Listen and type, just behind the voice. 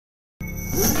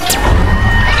Students,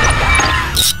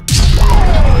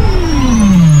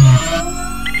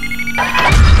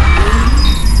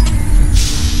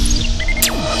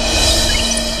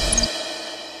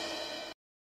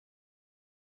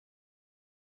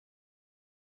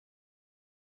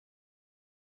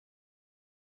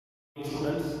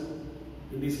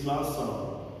 in this class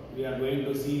we are going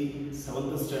to see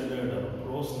 7th standard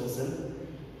prose lesson.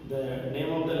 The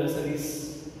name of the lesson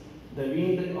is The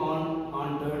Wind on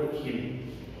Haunted Hill.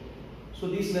 So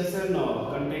this lesson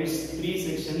contains 3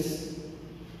 sections.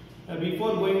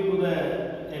 Before going to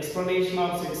the explanation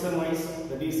of section wise,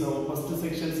 that is our first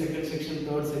section, second section,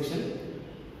 third section,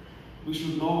 we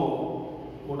should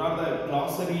know what are the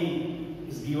glossary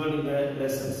is given in the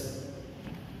lessons.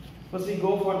 First we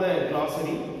go for the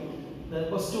glossary. The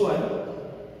first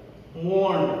one,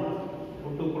 mourned. How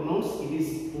to pronounce? It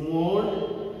is mourned.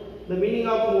 The meaning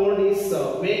of mourned is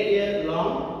make a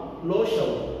long, low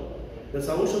sound. The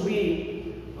sound should be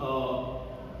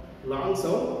long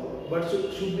sound, but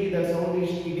should be the sound it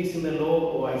is in the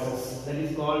low voices. That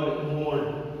is called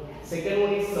mourned. Second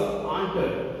one is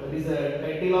haunted. That is the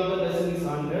title of the lesson is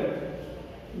haunted.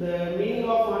 The meaning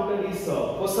of haunted is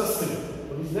possessed.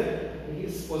 What is that? It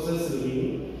is possessive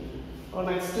meaning.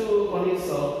 Next one is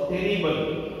terrible.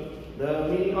 The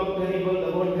meaning of terrible,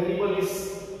 the word terrible is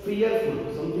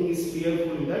fearful. Something is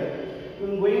fearful in that.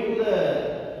 When going to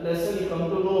the lesson, you come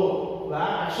to know where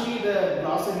actually the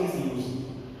glossary is used.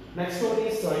 Next one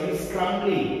is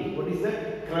crumbling. What is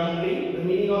that? Crumbling. The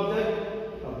meaning of the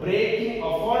breaking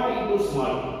of what into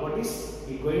small. What is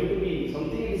it going to be?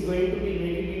 Something is going to be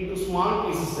made it into small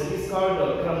pieces. That is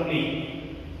called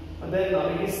crumbling. And then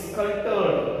it is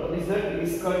sculpted. What is that? It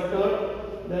is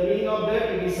sculpted. The meaning of that,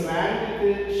 it is ran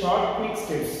with short, quick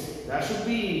steps. That should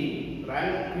be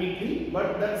ran quickly,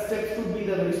 but that step should be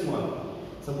the very small.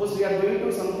 Suppose we are going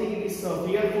to something, it is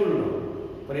fearful.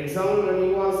 For example, when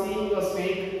you are seeing a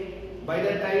snake, by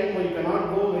that time you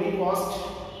cannot go very fast,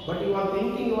 but you are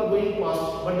thinking you are going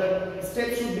fast, but the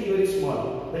step should be very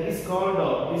small. That is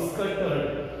called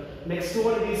sculpted. Next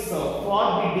one is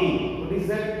forbidding. What is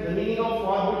that? The meaning of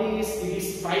forbidding is it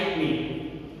is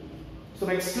frightening. So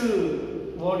next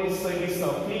word is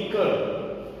flicker.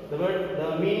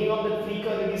 The meaning of the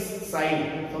flicker is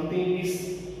sign. Something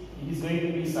is going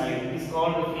to be sign. It is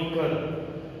called flicker.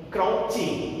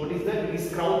 Crouching. What is that? It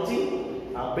is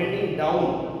crouching, bending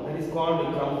down. That is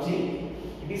called crouching.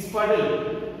 It is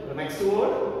puddle. The next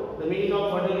word, the meaning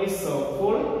of puddle is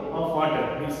full of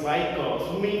water. It is like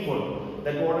swimming pool.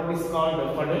 That water is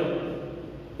called puddle.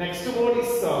 Next word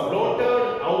is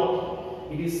blotted out.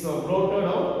 It is blotted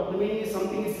out. The meaning is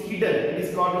something is hidden. It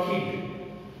is called hid.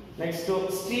 Next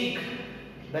streak.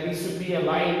 That is should be a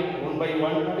line one by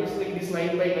one. That is like this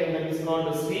line by line. That is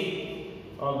called a streak.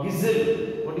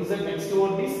 Gizzle. What is the next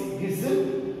word? Is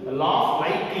gizzle. Laugh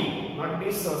lightly. Not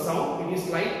this sound. It is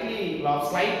slightly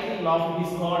laugh. It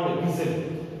is called gizzle.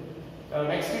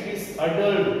 Next it is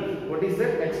adult. What is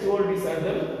that? Next word is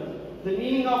adult. The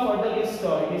meaning of adult is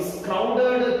it is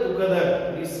crowded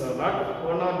together. It is not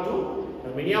one or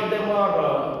two. Many of them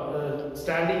are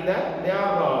standing there. They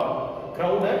are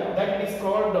crowded. That is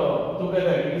called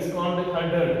together. It is called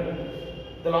adult.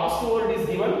 The last word is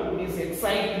given. It is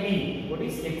excitedly. What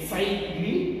is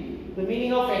excitedly? The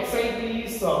meaning of excitedly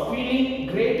is feeling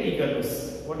great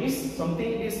eagerness. What is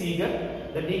something is eager?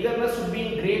 The eagerness should be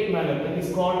in great manner. That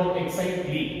is called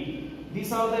excitedly.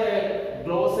 These are the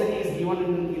glossaries given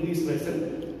in this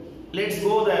lesson. Let's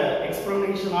go the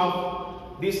explanation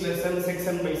of this lesson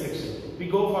section by section. We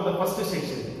go for the first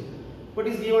section. What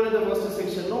is given in the first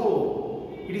section?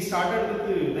 No, it is started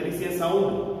with there is a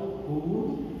sound.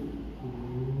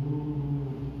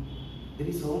 There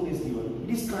is sound is given.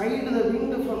 It is cried the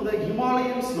wind from the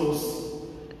Himalayan snows.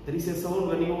 There is a sound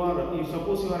when you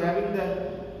suppose you are having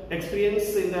the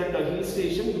experience in that hill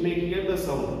station, you may hear the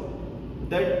sound.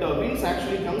 That winds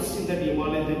actually comes in the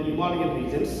Himalayan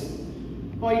regions.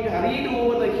 It hurried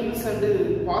over the hills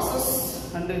and passes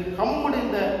and hummed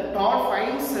in the tall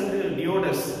pines and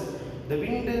deodars. The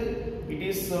wind, it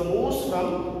is moves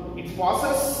from, it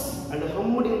passes and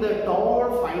hummed in the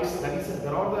tall pines. That is,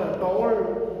 there are the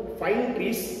tall pine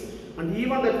trees, and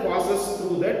even that passes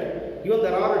through that. Even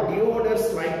there are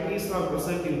deodars like trees are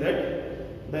present in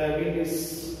that. The wind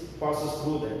passes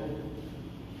through that.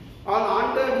 On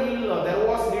haunted hill, there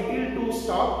was little to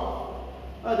stop.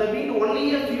 The wind,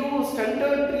 only a few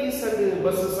stunted trees and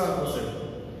bushes are present.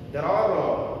 There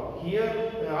are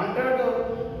here haunted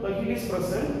hill is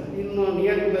present in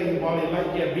near to the Himalaya,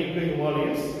 like a big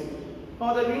Himalayas.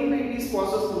 The wind is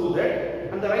passes through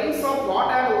that, and the rains of what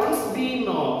had once been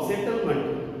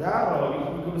settlement.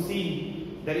 There we could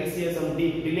see there is some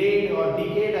delayed or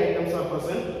decayed items are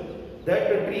present.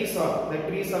 That trees are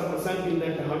present in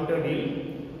that haunted hill.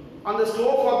 On the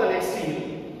slope of the next hill,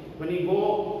 when you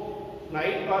go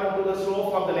night or to the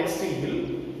slope of the next hill,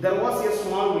 there was a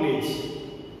small village.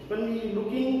 When we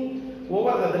looking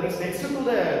over that is next to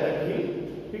that hill,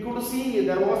 we could see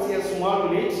there was a small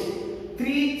village.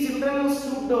 3 children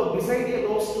stood beside a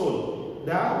low stone.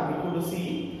 There we could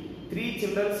see 3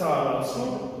 children are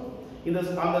stood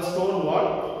on the stone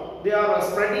wall. They are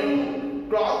spreading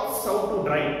cloths out to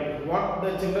dry. What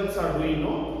the children are doing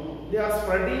now? They are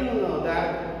spreading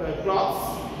their cloths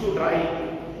to dry.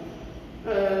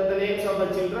 The names of the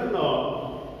children,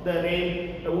 the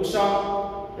name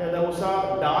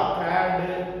Usha, dark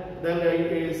haired, then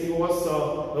she was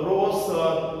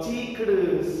rose cheeked,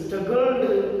 struggled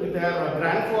with her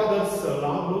grandfather's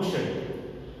long blue shirt.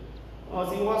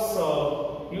 She was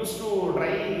used to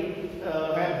dry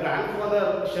her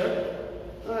grandfather's shirt.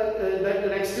 The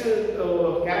next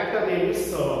character name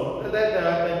is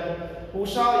that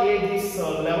Usha age is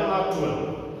 11 or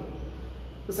 12.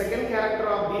 The second character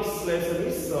of this lesson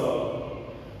is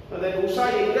that Usha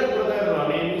younger brother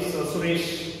name is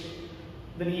Suresh.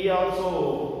 Then he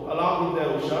also, along with the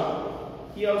Usha,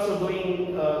 he also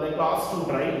doing the class to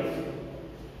drive.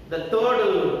 The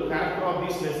third character of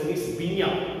this lesson is Binya.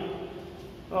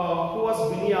 Who was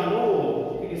Binya?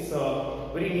 No, it is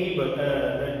very neighbor.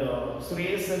 That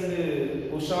Suresh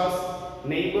and Usha's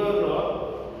neighbor.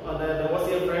 There was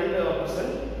a friend person.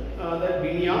 That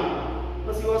Binya.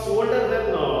 She was older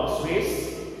than Suresh.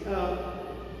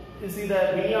 You see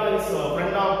that Binya is a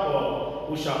friend of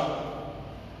Usha.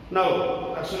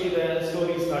 Now, actually the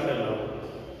story is started now.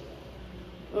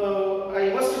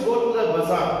 I must go to the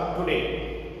bazaar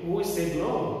today. Who is said?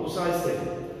 No, Usha is said.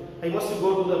 I must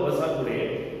go to the bazaar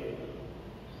today.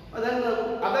 And then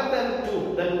other than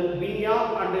two, then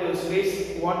Binya and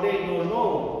Suresh, what they do?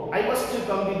 No, I must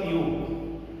come with you.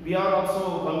 We are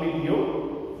also come with you.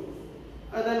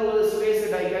 And then Suresh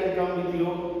said, I can come with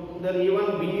you. Then even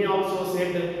Binya also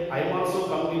said, I am also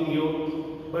come with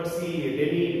you. But see,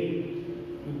 Devi,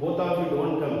 both of you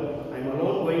don't come. I am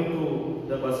alone going to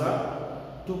the bazaar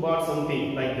to buy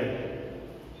something like that.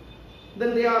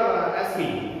 Then they are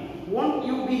asking, won't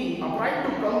you be afraid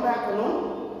to come back alone?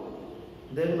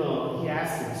 Then he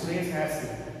asked, Suresh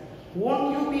asked,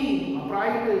 won't you be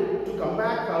afraid to come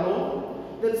back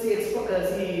alone? Then she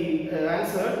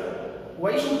answered,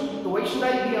 why should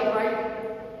I be afraid?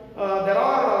 They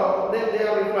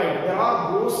are replied, there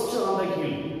are ghosts on the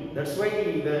hill. That's why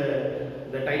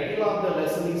the title of the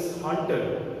lesson is Haunted.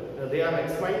 They are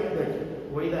explaining that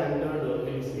why the haunted hill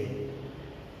is there.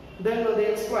 Then they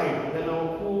explained, then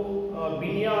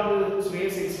Binya and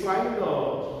Suresh explained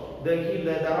the hill,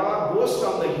 that there are ghosts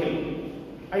on the hill.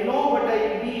 I know, but I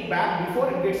will be back before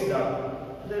it gets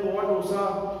dark. Then what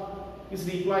Usha is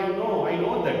replying, no, I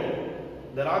know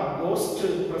that there are ghosts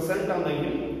present on the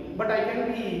hill, but I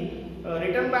can be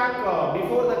return back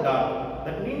before the dark.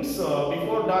 That means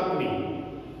before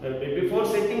darkening. Before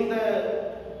setting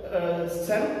the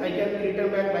sun, I can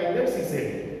return back like that, she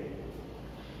said.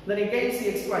 Then again she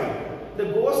explained, the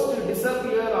ghost will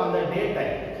disappear on the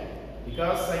daytime.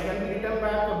 Because I can return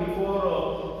back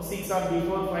before 6 or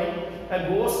before 5. A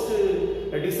ghost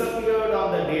disappeared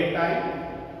on the daytime.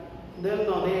 Then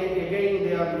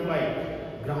they are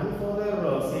replied,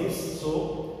 grandfather says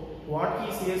so. What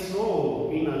he says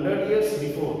so in 100 years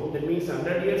before, that means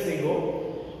 100 years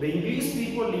ago, the English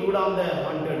people lived on the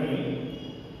haunted hill.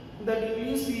 The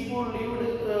English people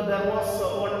lived, there was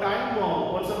one time,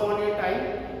 once upon a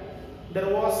time, there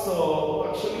was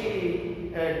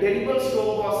actually a terrible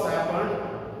storm was happened.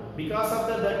 Because of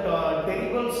that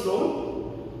terrible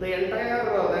storm, the entire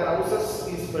their houses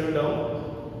is fell down.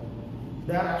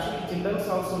 There are actually children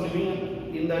also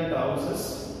living in that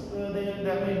houses.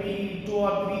 There may be 2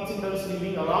 or 3 children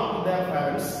living along with their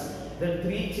parents. There are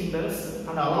 3 children,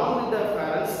 and along with their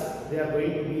parents, they are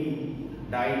going to be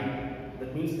died.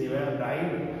 That means they were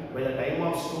died by the time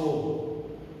of storm.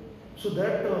 So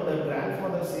that the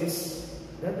grandfather says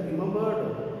that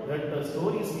remembered, that the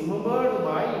story is remembered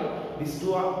by these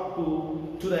two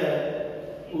to the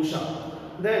Usha.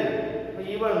 Then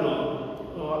even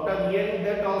after hearing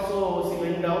that also she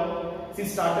went down. She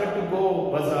started to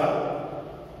go bazaar.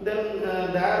 Then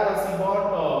there she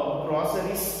bought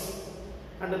groceries,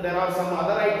 and there are some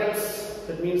other items.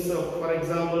 That means, for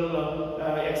example,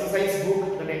 exercise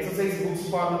book. That exercise books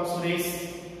for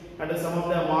Suresh, and some of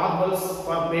the marbles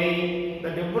for playing.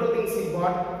 That everything she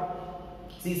bought.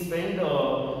 She spent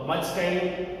much time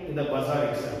in the bazaar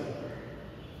itself.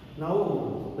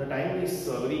 Now the time is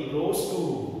very close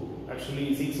to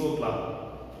actually 6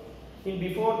 o'clock. In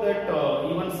before that,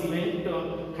 even she went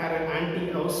her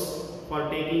auntie house for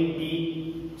taking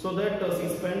tea, so that she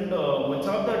spent much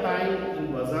of the time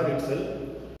in bazaar itself.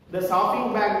 The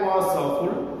shopping bag was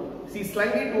full. She slung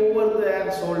it over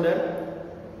their shoulder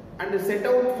and set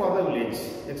out for the village.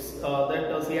 It's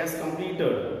that she has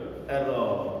completed her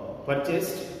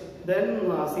purchase.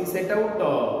 Then she set out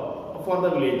for the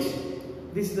village.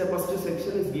 This is the first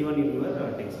section is given in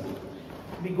your textbook.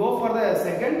 We go for the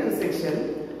second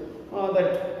section.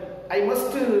 That I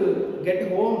must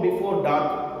get home before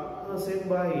dark, said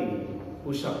by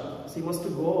Usha. She must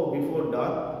go before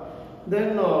dark.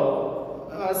 Then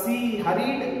she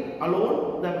hurried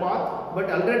along the path, but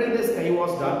already the sky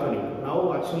was darkening.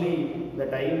 Now actually the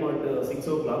time at 6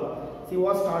 o'clock. She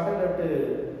was started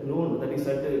at noon, that is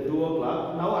at 2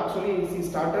 o'clock. Now actually she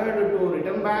started to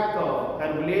return back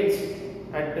her village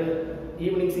at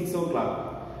evening 6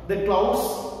 o'clock. The clouds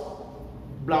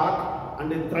black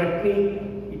and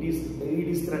threatening, it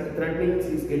is threatening, she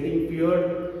is getting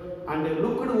feared and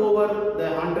looked over the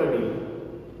haunted hill.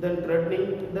 Then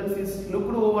threatening, then she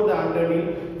looked over the haunted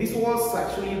hill. This was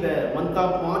actually the month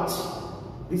of March.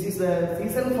 This is the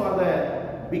season for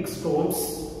the big storms.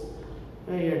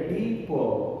 A deep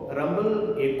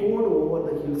rumble echoed over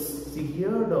the hills. She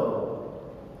heard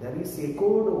there is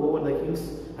echoed over the hills,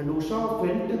 and Usha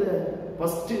felt the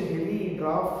first heavy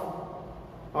drop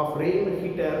of rain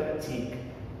hit her cheek.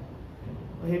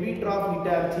 A heavy drop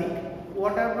hit her cheek.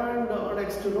 What happened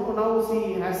next? Now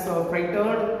she has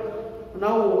frightened.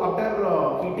 Now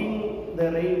after hitting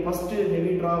the rain, first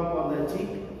heavy drop on the cheek,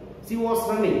 she was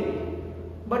running.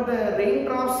 But the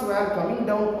raindrops were coming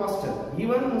down faster.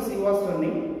 Even she was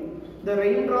running, the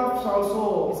raindrops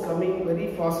also is coming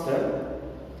very faster.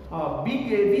 Big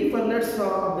heavy funnels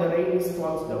of the rain is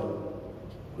falls down.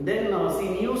 Then she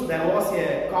knew there was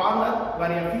a corner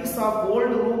where a piece of old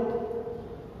roof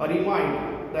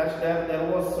remained.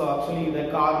 There was actually the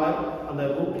corner on the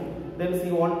roof. Then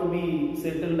she want to be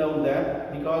settled down there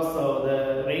because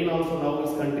the rain also now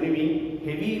is continuing.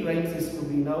 Heavy rains is to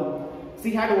be now.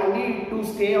 She had only to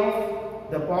stay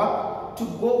off the path to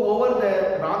go over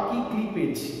the rocky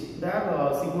cliff edge.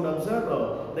 There she could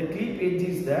observe the cliff edge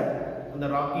is there on the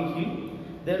rocky hill.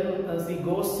 Then she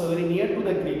goes very near to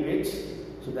the cliff edge.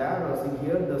 So there she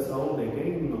heard the sound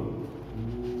again.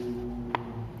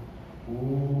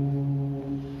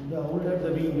 The owl at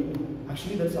the wing.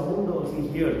 Actually the sound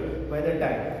she heard by the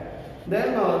time.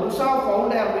 Then Usha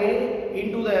found her way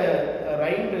into the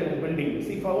right building.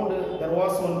 She found there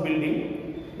was one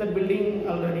building. That building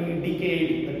already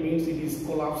decayed. That means it is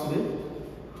collapsed.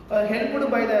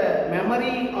 Helped by the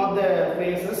memory of the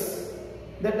places,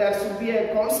 that there should be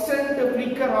a constant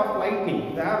flicker of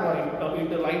lightning.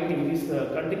 There, lightning is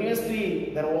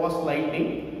continuously there was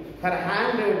lightning. Her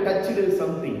hand touched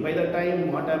something. By the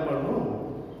time what happened?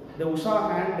 No, the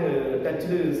Usha hand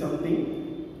touched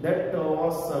something that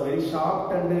was very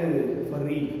sharp and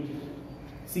furry.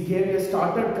 She gave a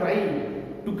started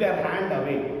cry, took her hand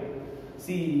away.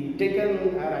 She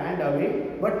taken her hand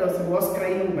away, but she was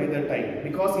crying by the time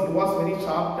because it was very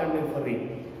sharp and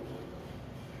furry.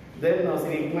 Then she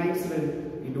recognized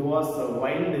it was a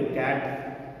wild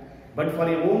cat. But for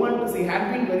a moment she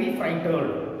had been very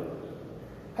frightened.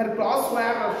 Her clothes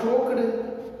were soaked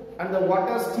and the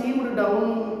water steamed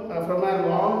down from her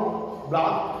long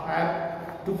black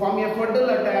hair to form a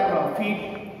puddle at her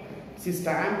feet. She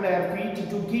stamped her feet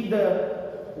to keep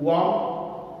the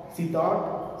warm. She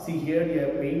thought she heard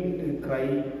a faint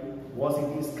cry. Was it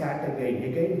his cat again?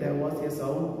 Again there was a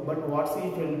sound, but what she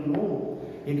felt no.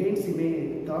 Again she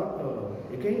may thought,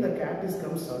 again the cat is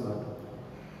comes or not.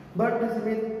 But she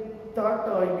may thought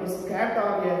it is cat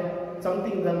or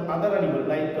something, the other animal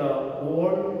like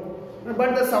owl.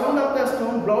 But the sound of the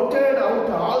stone blotted out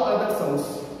all other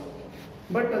sounds.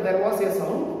 But there was a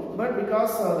sound, but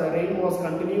because the rain was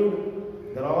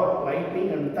continued, there are lightning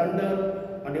and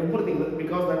thunder and everything,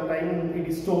 because that time it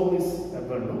is storm is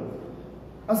happened. No?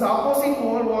 As the opposite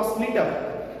wall was lit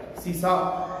up, she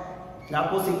saw the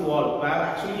opposite wall where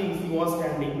actually she was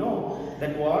standing. No,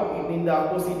 that wall in the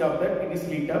opposite of that it is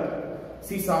lit up.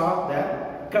 She saw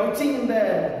that crouching in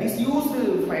the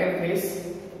disused fireplace,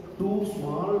 two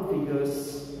small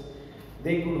figures.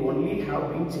 They could only have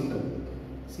been children.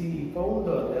 She found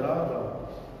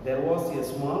there was a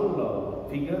small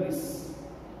figure is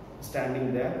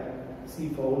standing there. She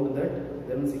found that.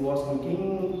 Then she was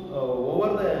looking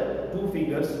over the two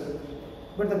figures,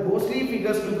 but the ghostly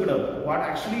figures looked up. What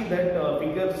actually that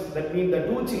figures, that means the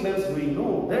two children doing?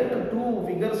 No, that two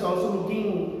figures also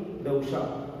looking the Usha.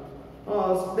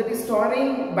 That is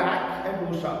staring back at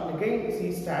Usha. Again, she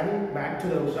is staring back to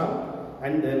the Usha,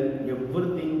 and then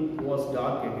everything was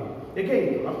dark again.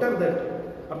 Again, after that,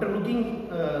 after looking,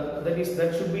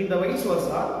 that should be in the vice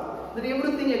versa, then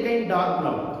everything again dark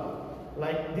now.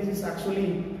 Like this is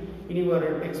actually in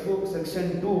your textbook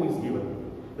section 2 is given.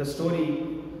 The story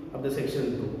of the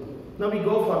section 2. Now we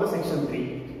go for the section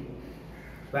 3.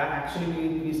 Where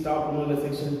actually we stop from the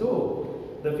section 2.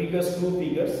 The figures, two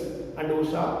figures and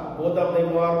Usha, both of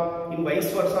them are in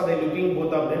vice versa, they are looking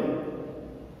both of them.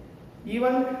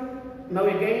 Even now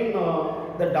again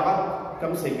the dark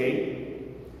comes again.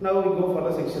 Now we go for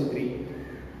the section 3.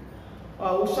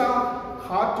 Usha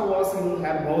heart was in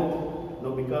her mouth.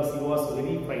 No, because he was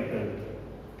very frightened.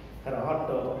 Her heart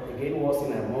again was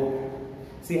in her mouth.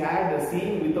 She had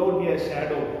seen without a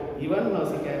shadow. Even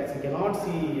she cannot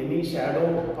see any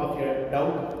shadow of a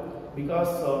doubt, because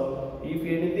if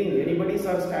anything, anybody is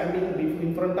standing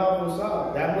in front of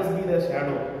Usha, there must be the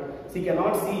shadow. She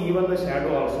cannot see even the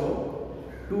shadow also.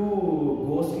 Two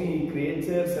ghostly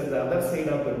creatures at the other side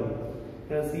of the room.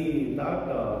 She thought,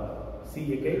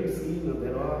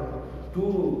 there are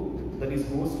two, that is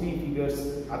ghostly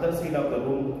figures, other side of the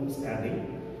room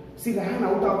standing. She ran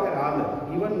out of her armor.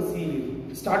 Even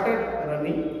she started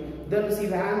running. Then she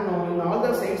ran in all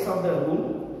the sides of the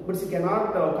room, but she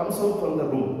cannot come out from the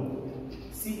room.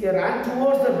 She ran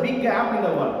towards the big gap in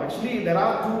the wall. Actually, there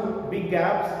are two big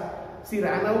gaps. She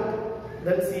ran out.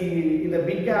 Then she, in the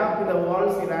big gap in the wall,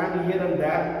 she ran here and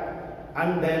there.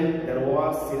 And then there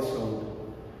was a sound.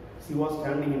 She was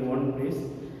standing in one place.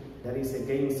 There is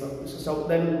again shout.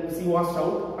 Then she was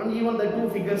shout, and even the two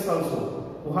figures also.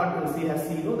 What she has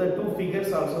seen, the two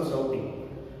figures also shouting.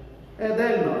 And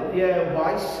then a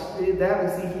voice there.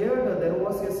 She heard there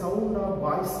was a sound of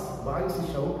voice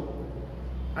shout,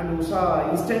 and Usha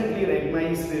instantly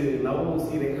recognized. Now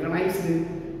she recognized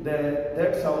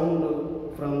that sound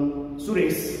from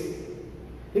Suresh.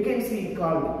 Again she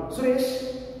called Suresh.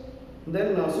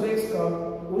 Then Suresh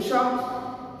called Usha.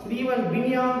 Even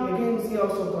Binya, again she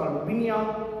also called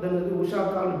Binya. Then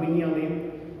Usha called Binya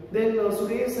name. Then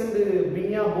Suresh and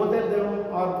Binya, both of them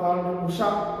are called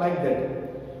Usha, like that.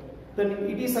 Then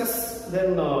it is us.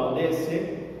 Then they said,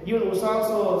 even Usha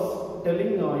also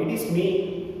telling, it is me.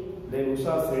 Then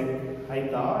Usha said, I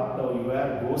thought you were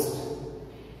a ghost.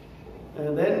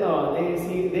 Then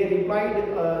they replied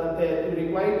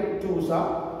to Usha.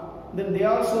 Then they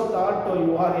also thought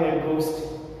you are a ghost.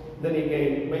 Then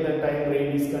again, by the time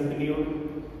rain is continued,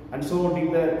 and so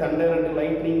did the thunder and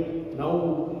lightning.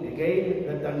 Now again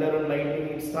the thunder and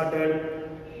lightning started,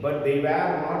 but they were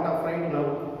not afraid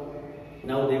now.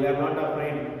 Now they were not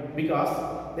afraid, because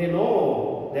they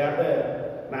know they are the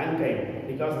mankind,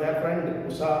 because their friend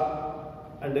Usha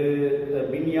and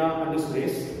Binya and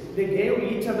Suresh, they gave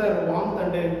each other warmth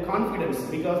and confidence,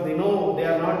 because they know they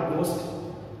are not ghosts.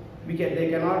 They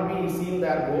cannot be seen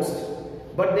their ghosts.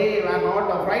 But they were not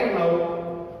afraid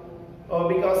now,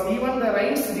 because even the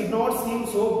rains did not seem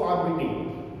so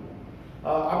forbidding.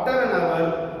 After an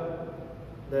hour,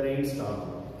 the rain stopped.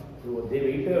 So they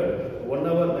waited 1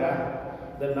 hour there.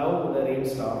 Then now the rain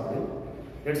stopped.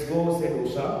 Let's go, said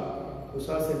Usha.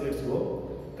 Usha said, let's go.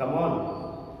 Come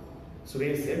on,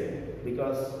 Suresh said,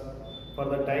 because for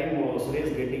the time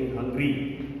Suresh getting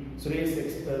hungry. Suresh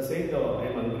said, I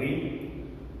am hungry.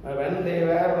 When they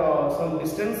were some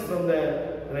distance from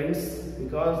the rains,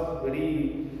 because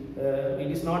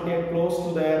it is not yet close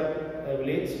to their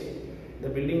village, the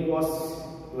building was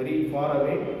very far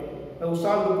away.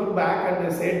 Usha looked back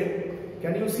and said,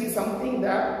 can you see something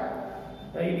there?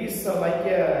 It is like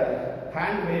a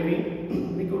hand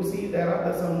waving. We could see there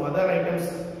are some other items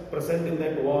present in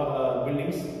that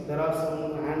buildings. There are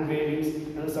some hand wavings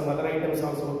and some other items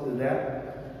also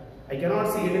there. I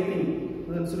cannot see anything.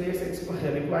 Then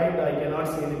Suresh replied, I cannot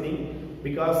see anything,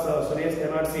 because Suresh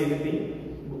cannot see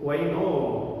anything. Why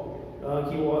no?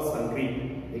 He was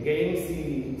hungry. Again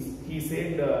he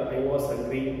said, I was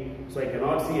hungry, so I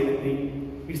cannot see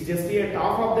anything. It's just a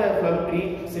top of the plum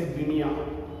tree, said Binya.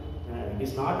 It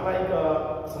is not like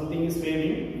something is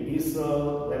waving. It is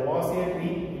there was a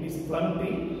tree. It is plum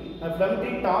tree. A plum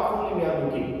tree top only we are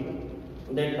looking.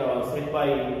 That said by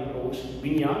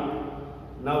Binya.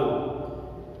 Now,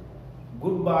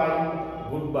 goodbye,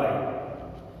 goodbye.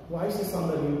 Voices on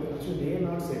the roof. Actually, they are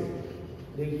not said.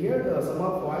 They hear some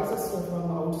of voices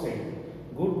from outside.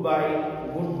 Goodbye,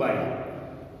 goodbye.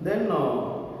 Then,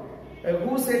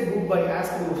 who said goodbye?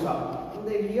 Asked Usha.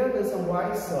 They hear some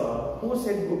voice. Who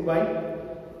said goodbye?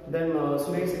 Then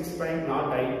Suresh explained,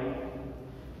 not I.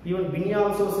 Even Binya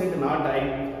also said, not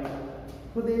I.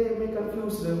 So they may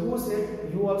confused. Who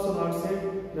said? You also not said.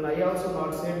 Then I also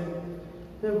not said.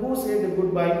 Then who said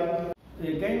goodbye?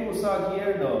 Again Usha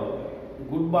heard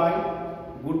goodbye,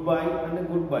 goodbye and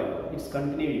goodbye. It's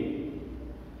continuing.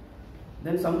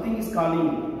 then something is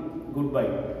calling goodbye.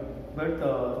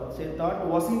 But they thought,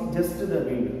 was it just the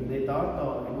wind? They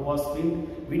thought it was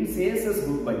wind. Wind says us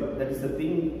goodbye. That is the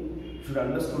thing you should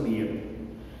understood here.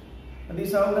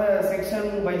 These are the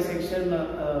section by section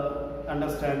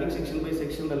understanding. Section by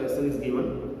section the lesson is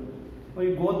given.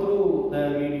 We go through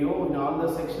the video in all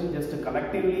the sections. Just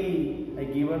collectively I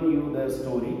given you the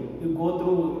story. You go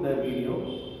through the video.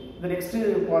 The next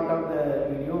part of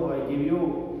the video I give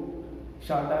you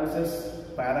short answers,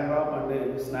 paragraph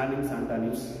and synonyms,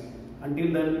 antonyms.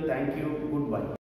 Until then, thank you. Goodbye.